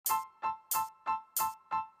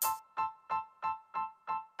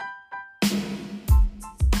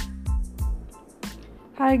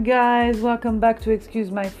Hi guys, welcome back to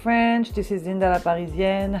Excuse My French. This is Linda la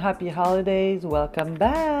Parisienne. Happy holidays, welcome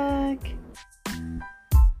back.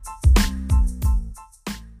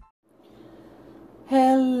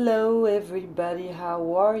 Hello everybody,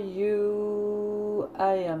 how are you?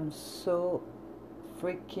 I am so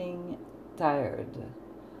freaking tired.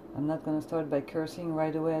 I'm not gonna start by cursing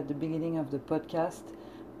right away at the beginning of the podcast,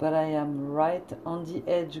 but I am right on the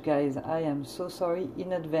edge, guys. I am so sorry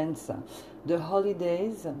in advance. The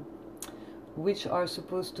holidays, which are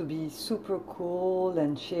supposed to be super cool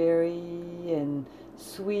and cheery and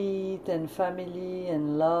sweet and family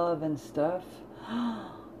and love and stuff,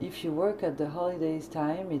 if you work at the holidays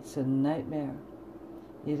time, it's a nightmare.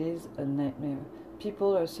 It is a nightmare.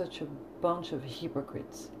 People are such a bunch of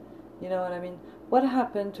hypocrites. You know what I mean? What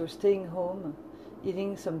happened to staying home,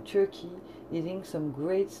 eating some turkey, eating some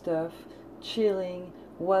great stuff, chilling,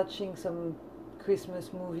 watching some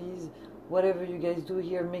Christmas movies, whatever you guys do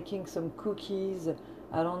here, making some cookies,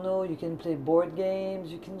 I don't know, you can play board games,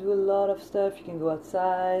 you can do a lot of stuff, you can go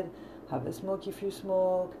outside, have a smoke if you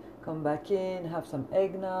smoke, come back in, have some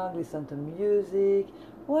eggnog, listen to music.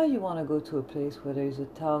 Why you want to go to a place where there is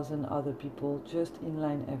 1,000 other people just in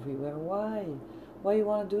line everywhere? Why? Why you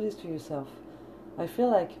want to do this to yourself? I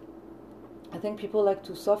think people like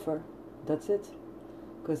to suffer. That's it.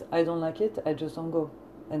 Because I don't like it, I just don't go.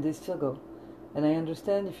 And they still go. And I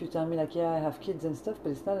understand if you tell me like, yeah, I have kids and stuff,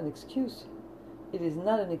 but it's not an excuse. It is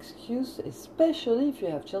not an excuse, especially if you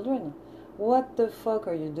have children. What the fuck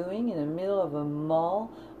are you doing in the middle of a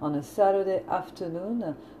mall on a Saturday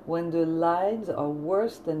afternoon when the lines are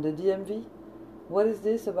worse than the DMV? What is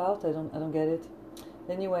this about? I don't get it.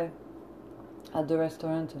 Anyway, at the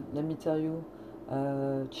restaurant, let me tell you,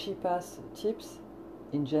 cheap ass tips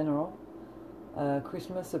in general.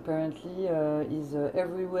 Christmas apparently is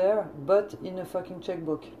everywhere, but in a fucking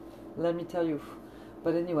checkbook. Let me tell you.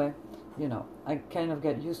 But anyway, you know, I kind of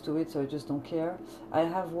get used to it, so I just don't care. I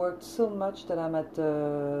have worked so much that I'm at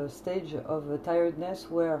a stage of tiredness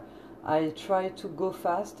where I try to go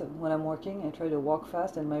fast when I'm working. I try to walk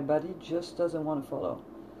fast, and my body just doesn't want to follow.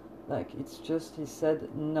 Like, it's just, he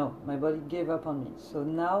said no. My body gave up on me. So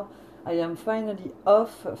now I am finally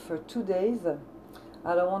off for 2 days.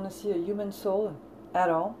 I don't want to see a human soul at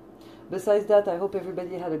all. Besides that, I hope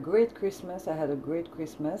everybody had a great Christmas. I had a great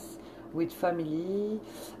Christmas with family.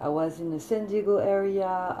 I was in the San Diego area.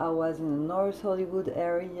 I was in the North Hollywood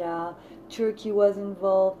area. Turkey was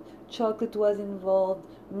involved. Chocolate was involved.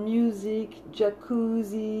 Music,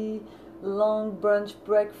 jacuzzi, long brunch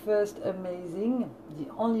breakfast. Amazing. The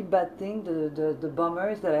only bad thing, the bummer,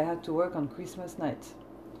 is that I had to work on Christmas night.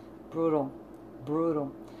 Brutal.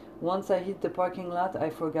 Once I hit the parking lot,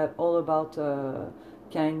 I forgot all about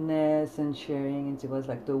kindness and sharing. And it was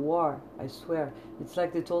like the war, I swear. It's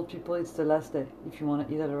like they told people it's the last day if you want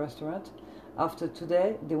to eat at a restaurant. After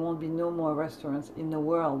today, there won't be no more restaurants in the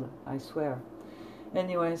world, I swear.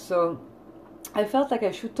 Anyway, so I felt like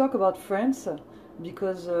I should talk about France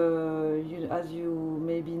because, as you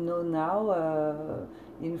maybe know now,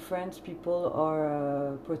 in France people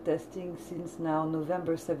are protesting since now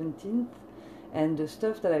November 17th. And the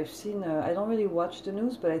stuff that I've seen, I don't really watch the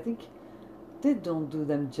news, but I think they don't do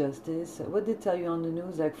them justice. What they tell you on the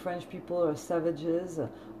news, like French people are savages,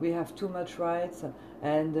 we have too much rights,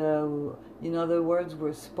 and in other words,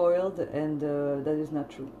 we're spoiled, and that is not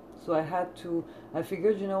true. So I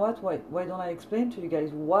figured, you know what, why don't I explain to you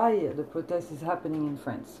guys why the protest is happening in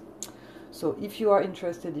France? So if you are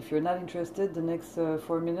interested, if you're not interested, the next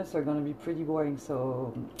 4 minutes are going to be pretty boring,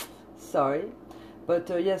 so sorry. But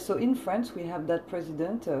so in France we have that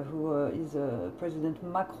president who is President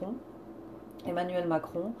Macron, Emmanuel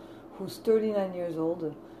Macron, who's 39 years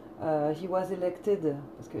old. He was elected,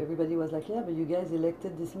 because everybody was like, yeah, but you guys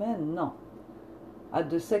elected this man. No.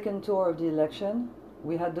 At the second tour of the election,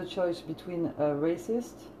 we had the choice between a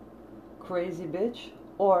racist, crazy bitch,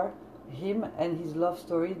 or him and his love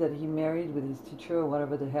story that he married with his teacher or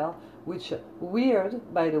whatever the hell, which weird,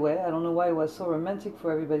 by the way. I don't know why it was so romantic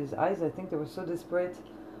for everybody's eyes. I think they were so desperate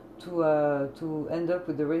to end up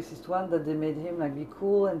with the racist one that they made him like be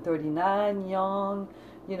cool and 39, young,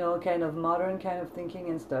 you know, kind of modern kind of thinking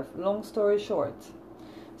and stuff. Long story short,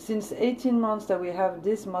 since 18 months that we have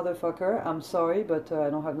this motherfucker, I'm sorry, but I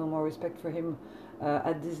don't have no more respect for him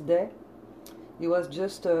at this day. It was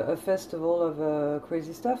just a festival of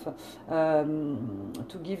crazy stuff.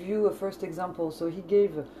 To give you a first example, so he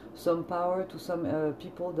gave some power to some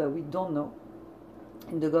people that we don't know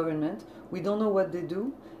in the government. We don't know what they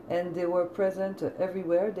do, and they were present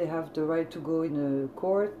everywhere. They have the right to go in a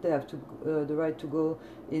court, they have the right to go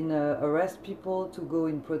in arrest people, to go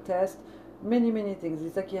in protest, many things.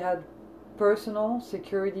 It's like he had personal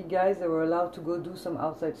security guys that were allowed to go do some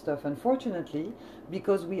outside stuff. Unfortunately,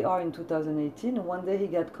 because we are in 2018, one day he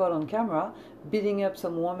got caught on camera beating up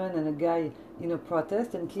some woman and a guy in a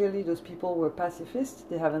protest, and clearly those people were pacifists.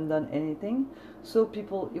 They haven't done anything. So it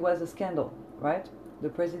was a scandal, right? The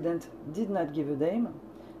president did not give a damn.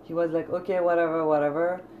 He was like, okay, whatever,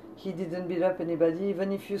 whatever. He didn't beat up anybody.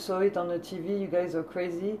 Even if you saw it on the TV, you guys are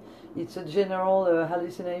crazy. It's a general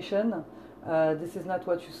hallucination. This is not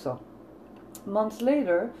what you saw. Months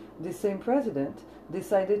later, the same president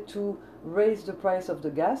decided to raise the price of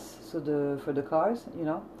the gas, for the cars, you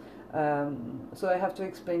know. So I have to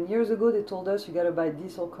explain. Years ago, they told us you gotta buy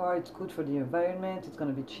diesel car. It's good for the environment. It's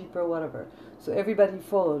gonna be cheaper, whatever. So everybody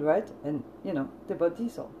followed, right? And you know, they bought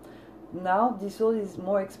diesel. Now diesel is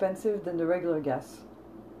more expensive than the regular gas.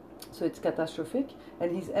 So it's catastrophic.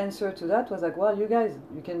 And his answer to that was like, well, you guys,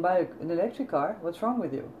 you can buy an electric car. What's wrong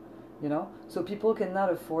with you? You know? So people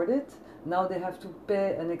cannot afford it. Now they have to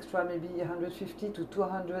pay an extra maybe 150 to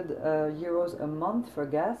 200 euros a month for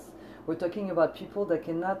gas. We're talking about people that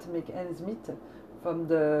cannot make ends meet. From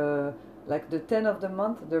the 10th of the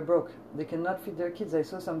month, they're broke. They cannot feed their kids. I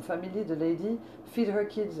saw some family, the lady feed her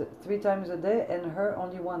kids 3 times a day and her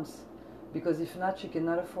only once. Because if not, she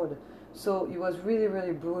cannot afford it. So it was really,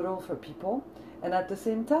 really brutal for people. And at the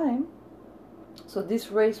same time, so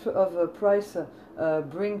this race of a price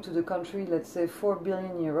bring to the country, let's say, 4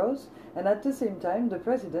 billion euros. And at the same time, the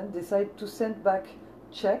president decided to send back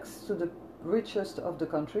checks to the richest of the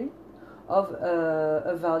country of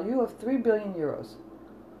a value of 3 billion euros.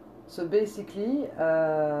 So basically,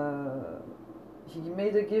 he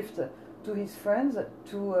made a gift to his friends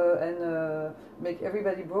and make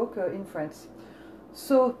everybody broke in France.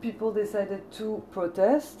 So people decided to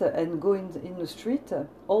protest and go in the street.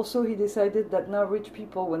 Also, he decided that now rich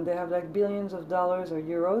people, when they have like billions of dollars or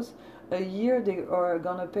euros, a year they are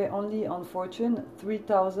gonna pay only on fortune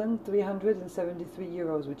 3,373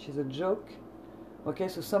 euros, which is a joke. Okay,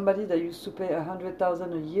 so somebody that used to pay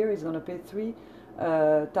 100,000 a year is gonna pay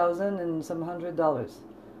 3,000 and some $100.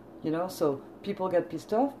 You know, so people get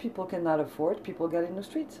pissed off. People cannot afford. People get in the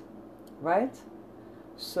streets, right?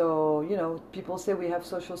 So, you know, people say we have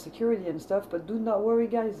social security and stuff, but do not worry,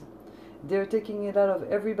 guys. They're taking it out of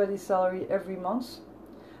everybody's salary every month.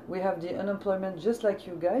 We have the unemployment just like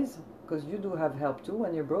you guys, because you do have help too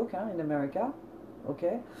when you're broke, in America.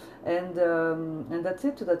 Okay? And that's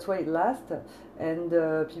it. That's why it lasts. And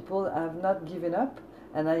people have not given up.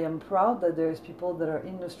 And I am proud that there's people that are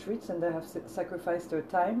in the streets and they have sacrificed their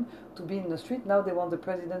time to be in the street. Now they want the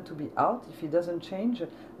president to be out. If he doesn't change,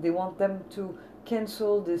 they want them to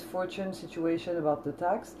cancel this fortune situation about the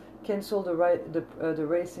tax, cancel the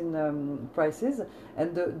raise in prices.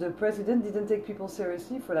 And the president didn't take people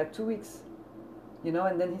seriously for like 2 weeks. You know,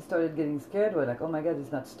 and then he started getting scared. We're like, oh my God,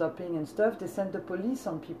 it's not stopping and stuff. They sent the police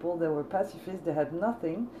on people that were pacifists. They had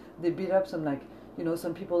nothing. They beat up some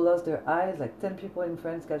some people lost their eyes, like 10 people in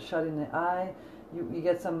France got shot in the eye. You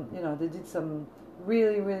get some, they did some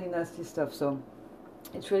really, really nasty stuff. So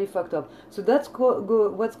it's really fucked up. So that's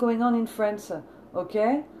what's going on in France,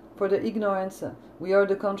 okay? For the ignorance. We are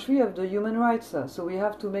the country of the human rights, so we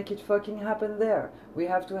have to make it fucking happen there. We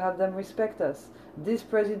have to have them respect us. This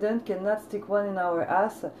president cannot stick one in our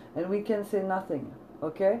ass and we can say nothing,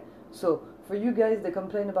 okay? So for you guys that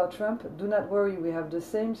complain about Trump, do not worry, we have the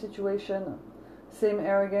same situation. Same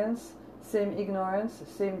arrogance, same ignorance,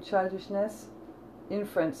 same childishness in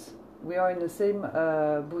France. We are in the same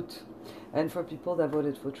boat. And for people that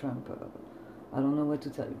voted for Trump, I don't know what to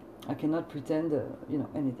tell you. I cannot pretend,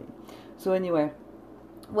 anything. So anyway,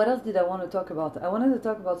 what else did I want to talk about? I wanted to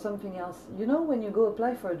talk about something else. You know, when you go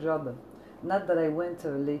apply for a job, not that I went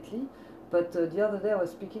lately, but the other day I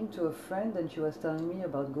was speaking to a friend and she was telling me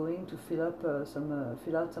about going to fill out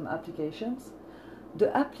some applications. The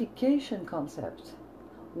application concept,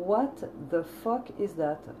 what the fuck is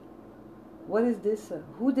that? What is this?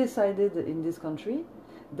 Who decided in this country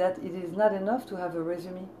that it is not enough to have a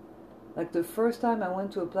resume? Like the first time I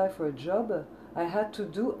went to apply for a job, I had to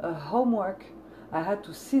do a homework. I had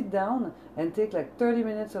to sit down and take like 30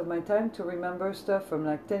 minutes of my time to remember stuff from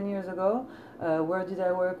like 10 years ago. Where did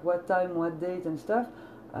I work, what time, what date and stuff.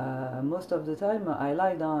 Most of the time I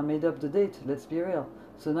lied, I made up the date, let's be real.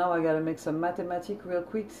 So now I gotta make some mathematics real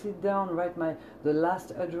quick, sit down, write the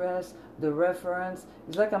last address, the reference.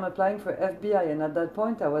 It's like I'm applying for FBI, and at that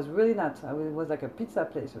point I was really not. It was like a pizza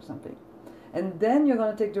place or something. And then you're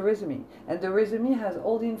gonna take the resume, and the resume has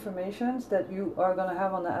all the information that you are gonna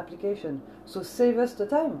have on the application. So save us the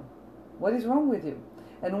time. What is wrong with you?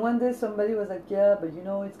 And one day somebody was like, yeah, but you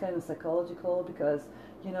know, it's kind of psychological because,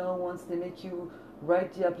 you know, once they make you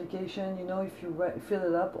write the application, you know, if you fill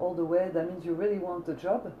it up all the way, that means you really want the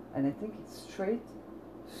job. And I think it's straight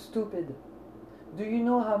stupid. Do you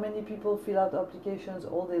know how many people fill out applications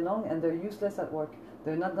all day long and they're useless at work?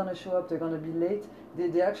 They're not going to show up, they're going to be late.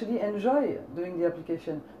 They actually enjoy doing the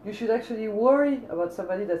application. You should actually worry about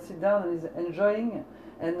somebody that sits down and is enjoying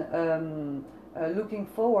and looking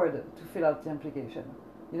forward to fill out the application.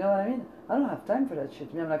 You know what I mean? I don't have time for that shit.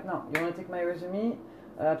 I'm like, no, you want to take my resume?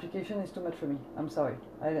 Application is too much for me. I'm sorry.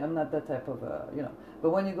 I'm not that type of, you know. But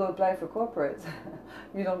when you go apply for corporates,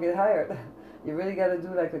 you don't get hired. You really got to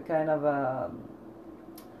do like a kind of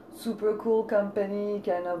super cool company,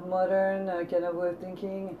 kind of modern, kind of way of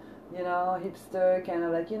thinking, you know, hipster, kind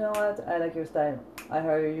of like, you know what, I like your style, I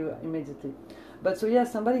hire you immediately. But so yeah,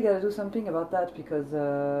 somebody got to do something about that because,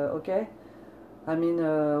 okay, I mean,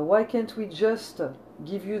 why can't we just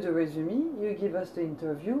give you the resume, you give us the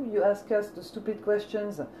interview, you ask us the stupid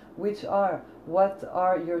questions, which are, what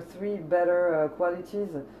are your 3 better qualities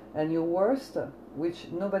and your worst, which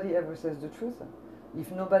nobody ever says the truth. If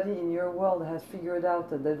nobody in your world has figured out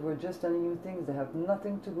that we're just telling you things that have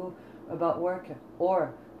nothing to do about work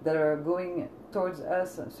or that are going towards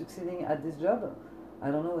us succeeding at this job, I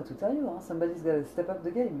don't know what to tell you. Huh? Somebody's got to step up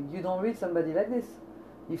the game. You don't read somebody like this.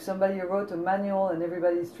 If somebody wrote a manual and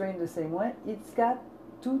everybody's trained the same way, it's got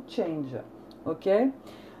to change. Okay?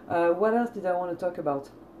 What else did I want to talk about?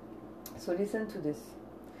 So listen to this.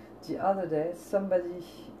 The other day, somebody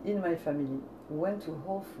in my family went to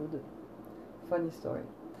Whole Foods. Funny story.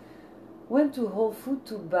 Went to Whole Foods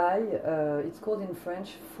to buy, it's called in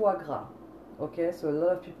French, foie gras. Okay, so a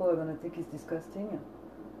lot of people are going to think it's disgusting.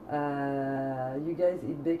 You guys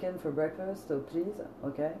eat bacon for breakfast, so please,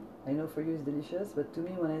 okay? I know for you it's delicious, but to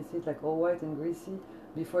me when I see it like all white and greasy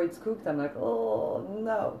before it's cooked, I'm like, oh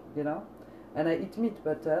no, you know? And I eat meat,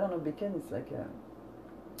 but I don't know, bacon is like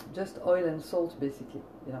just oil and salt basically,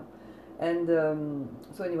 you know? And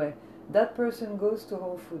so anyway, that person goes to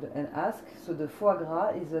Whole Foods and asks, so the foie gras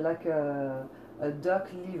is like a duck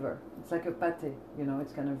liver. It's like a pâté, you know,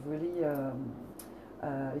 it's kind of really,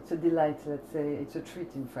 it's a delight, let's say, it's a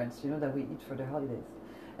treat in France, you know, that we eat for the holidays.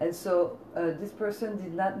 And so this person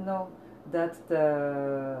did not know that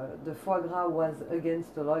the foie gras was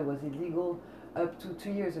against the law, it was illegal up to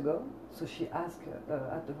 2 years ago. So she asked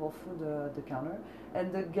at the Whole Foods the counter,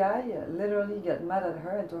 and the guy literally got mad at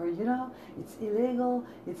her and told her, you know, it's illegal,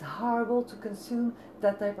 it's horrible to consume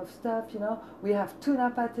that type of stuff, you know, we have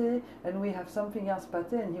tuna pate and we have something else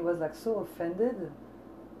pate, and he was like so offended.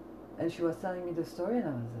 And she was telling me the story and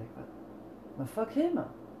I was like, what? Well, fuck him.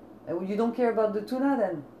 You don't care about the tuna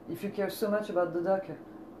then, if you care so much about the duck.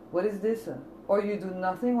 What is this? Or you do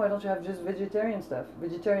nothing, why don't you have just vegetarian stuff,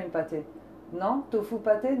 vegetarian pate? No? Tofu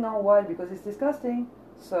pate? No, why? Because it's disgusting.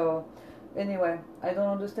 So, anyway, I don't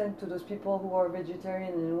understand to those people who are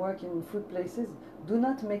vegetarian and work in food places. Do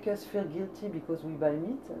not make us feel guilty because we buy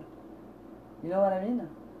meat. You know what I mean?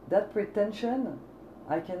 That pretension,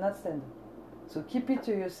 I cannot stand. So keep it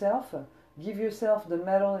to yourself. Give yourself the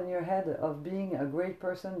medal in your head of being a great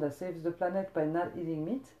person that saves the planet by not eating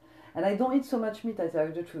meat. And I don't eat so much meat, I tell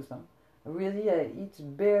you the truth. Huh? Really, I eat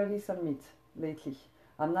barely some meat lately.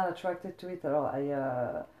 I'm not attracted to it at all.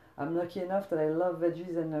 I'm lucky enough that I love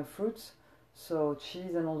veggies and fruits, so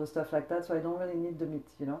cheese and all the stuff like that, so I don't really need the meat,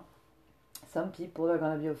 you know. Some people are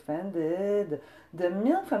going to be offended. The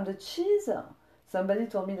milk from the cheese. Somebody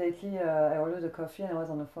told me lately, I ordered a coffee and I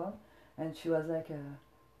was on the phone, and she was like,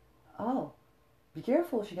 oh, be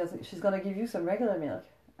careful, she's going to give you some regular milk.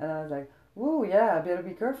 And I was like, whoa, yeah, I better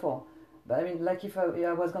be careful. But I mean, like if I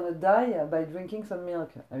was going to die by drinking some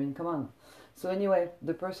milk. I mean, come on. So anyway,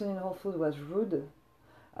 the person in Whole Foods was rude.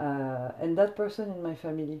 And that person in my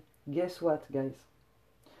family, guess what, guys?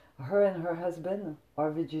 Her and her husband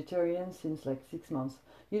are vegetarian since like 6 months.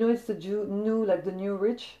 You know, it's the new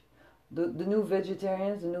rich, the new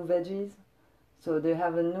vegetarians, the new veggies. So they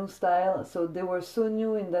have a new style. So they were so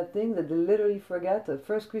new in that thing that they literally forgot the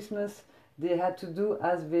first Christmas they had to do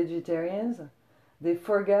as vegetarians. They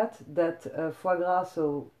forgot that foie gras,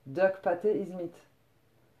 so duck pate, is meat.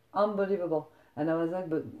 Unbelievable. And I was like,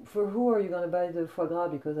 but for who are you going to buy the foie gras?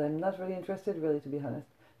 Because I'm not really interested, really, to be honest.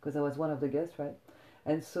 Because I was one of the guests, right?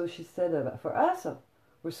 And so she said, for us,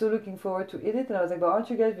 we're so looking forward to eat it. And I was like, but aren't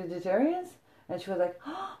you guys vegetarians? And she was like,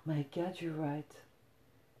 oh my God, you're right.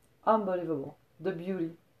 Unbelievable. The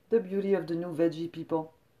beauty of the new veggie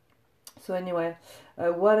people. So anyway,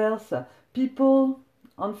 what else? People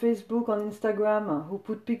on Facebook, on Instagram, who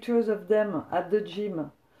put pictures of them at the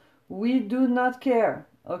gym. We do not care,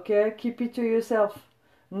 okay? Keep it to yourself.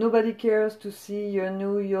 Nobody cares to see your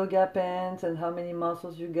new yoga pants and how many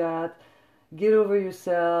muscles you got. Get over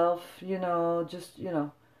yourself, just,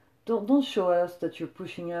 don't show us that you're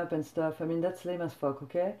pushing up and stuff. I mean, that's lame as fuck,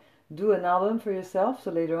 okay? Do an album for yourself,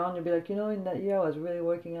 so later on you'll be like, in that year I was really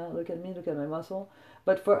working out. Look at me, look at my muscle.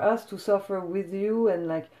 But for us to suffer with you and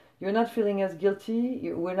like, you're not feeling as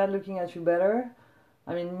guilty, we're not looking at you better.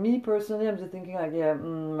 I mean, me personally, I'm just thinking like, yeah,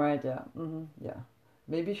 right, yeah, yeah.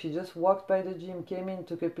 Maybe she just walked by the gym, came in,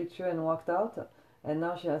 took a picture and walked out. And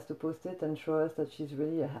now she has to post it and show us that she's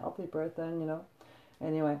really a healthy person.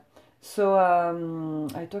 Anyway, so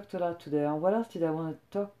I talked a lot today. What else did I want to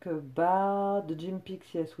talk about? The gym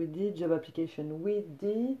pics, yes, we did. Job application, we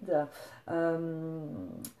did.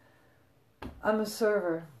 I'm a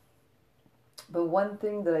server. But one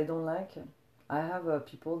thing that I don't like, I have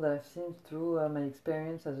people that I've seen through my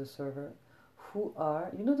experience as a server who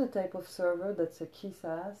are, the type of server that's a kiss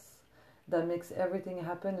ass, that makes everything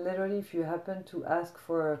happen. Literally, if you happen to ask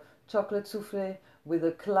for a chocolate souffle with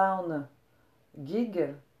a clown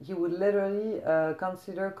gig, he would literally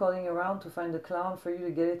consider calling around to find a clown for you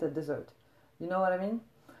to get it at dessert. You know what I mean?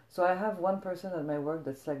 So I have one person at my work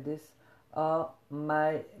that's like this. Oh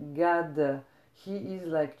my god. He is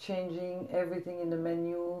like changing everything in the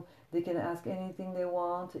menu. They can ask anything they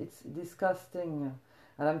want. It's disgusting.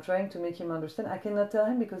 And I'm trying to make him understand. I cannot tell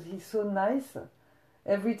him because he's so nice.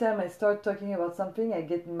 Every time I start talking about something, I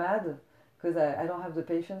get mad because I don't have the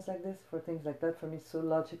patience like this for things like that. For me, it's so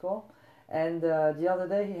logical. And the other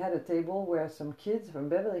day, he had a table where some kids from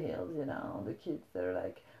Beverly Hills, the kids that are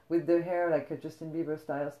like with their hair like a Justin Bieber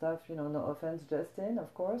style stuff, no offense, Justin,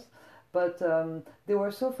 of course. But they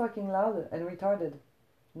were so fucking loud and retarded.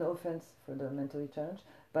 No offense for the mentally challenged,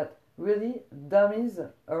 but really dummies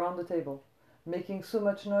around the table. Making so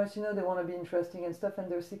much noise, they want to be interesting and stuff,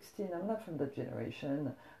 and they're 16. I'm not from that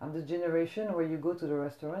generation. I'm the generation where you go to the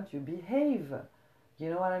restaurant, you behave.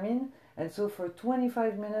 You know what I mean? And so for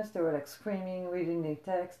 25 minutes, they were like screaming, reading their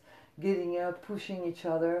text, getting up, pushing each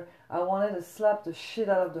other. I wanted to slap the shit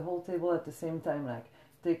out of the whole table at the same time, like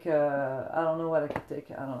take, I don't know what I could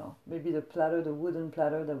take, I don't know. Maybe the platter, the wooden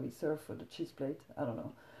platter that we serve for the cheese plate, I don't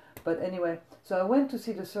know. But anyway, so I went to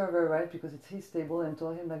see the server, right, because it's his table, and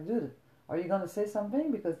told him like, dude, are you going to say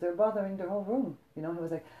something? Because they're bothering the whole room. He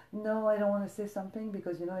was like, no, I don't want to say something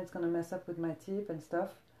because, it's going to mess up with my tip and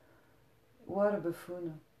stuff. What a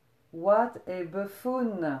buffoon. What a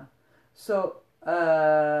buffoon. So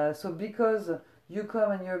because you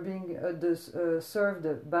come and you're being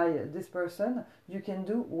served by this person, you can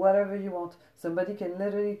do whatever you want. Somebody can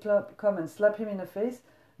literally come and slap him in the face.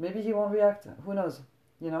 Maybe he won't react. Who knows?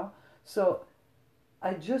 So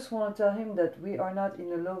I just want to tell him that we are not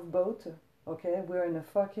in a love boat, okay? We're in a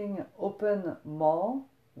fucking open mall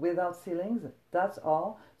without ceilings. That's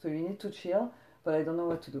all. So you need to chill, but I don't know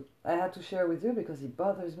what to do. I had to share with you because it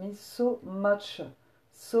bothers me so much.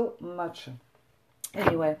 So much.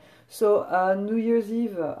 Anyway, so New Year's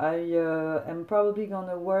Eve, I am probably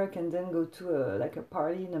gonna work and then go to a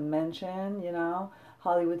party in a mansion,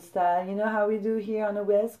 Hollywood style. You know how we do here on the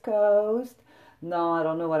West Coast. No, I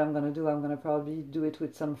don't know what I'm gonna do. I'm gonna probably do it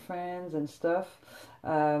with some friends and stuff.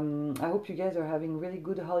 I hope you guys are having really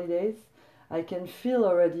good holidays. I can feel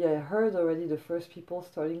already, I heard already the first people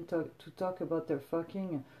starting to talk about their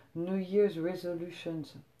fucking New Year's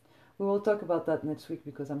resolutions. We will talk about that next week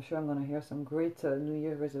because I'm sure I'm gonna hear some great New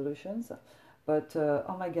Year resolutions. But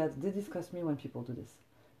oh my god, they disgust me when people do this.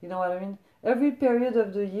 You know what I mean? Every period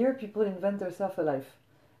of the year, people invent themselves a life.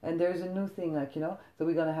 And there's a new thing, so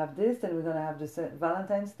we're going to have this, then we're going to have this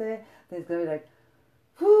Valentine's Day, then it's going to be like,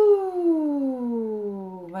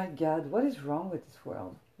 whoo, my God, what is wrong with this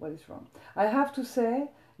world? What is wrong? I have to say,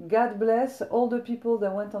 God bless all the people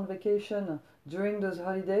that went on vacation during those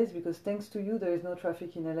holidays, because thanks to you, there is no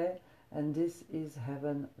traffic in LA, and this is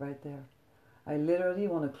heaven right there. I literally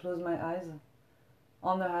want to close my eyes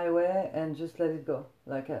on the highway and just let it go,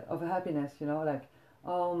 of happiness, like,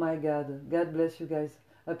 oh my God, God bless you guys.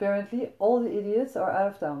 Apparently, all the idiots are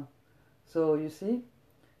out of town. So, you see,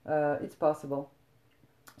 it's possible.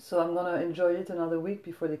 So I'm going to enjoy it another week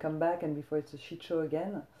before they come back and before it's a shit show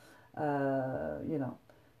again.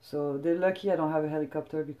 So they're lucky I don't have a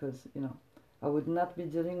helicopter because, I would not be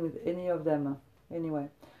dealing with any of them.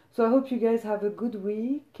 Anyway, so I hope you guys have a good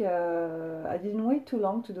week. I didn't wait too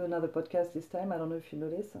long to do another podcast this time. I don't know if you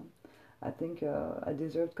noticed. I think I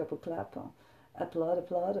deserved a couple clap.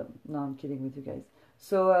 Applaud. No, I'm kidding with you guys.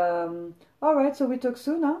 So, alright, so we talk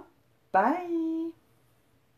soon, huh? Bye!